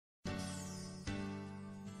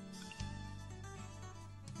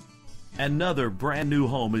Another brand new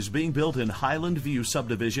home is being built in Highland View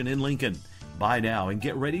Subdivision in Lincoln. Buy now and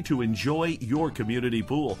get ready to enjoy your community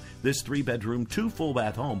pool. This 3-bedroom, 2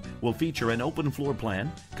 full-bath home will feature an open floor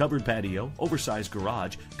plan, covered patio, oversized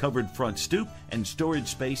garage, covered front stoop, and storage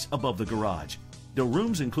space above the garage. The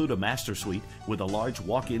rooms include a master suite with a large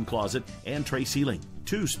walk-in closet and tray ceiling,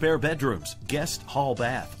 2 spare bedrooms, guest hall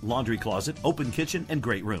bath, laundry closet, open kitchen, and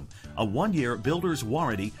great room. A 1-year builder's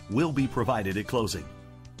warranty will be provided at closing.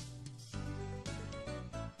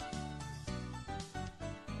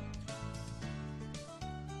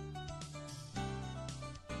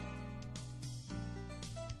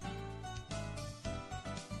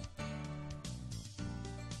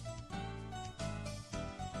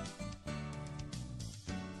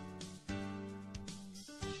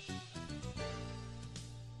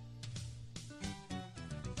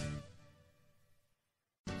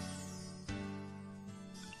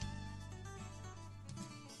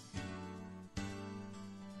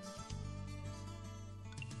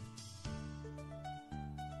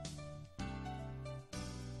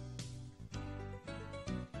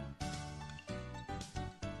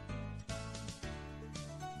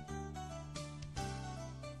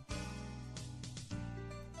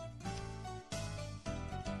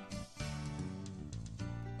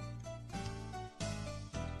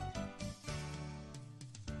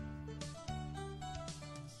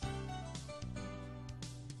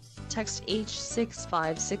 Text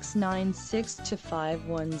H65696 to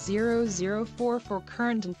 51004 for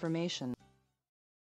current information.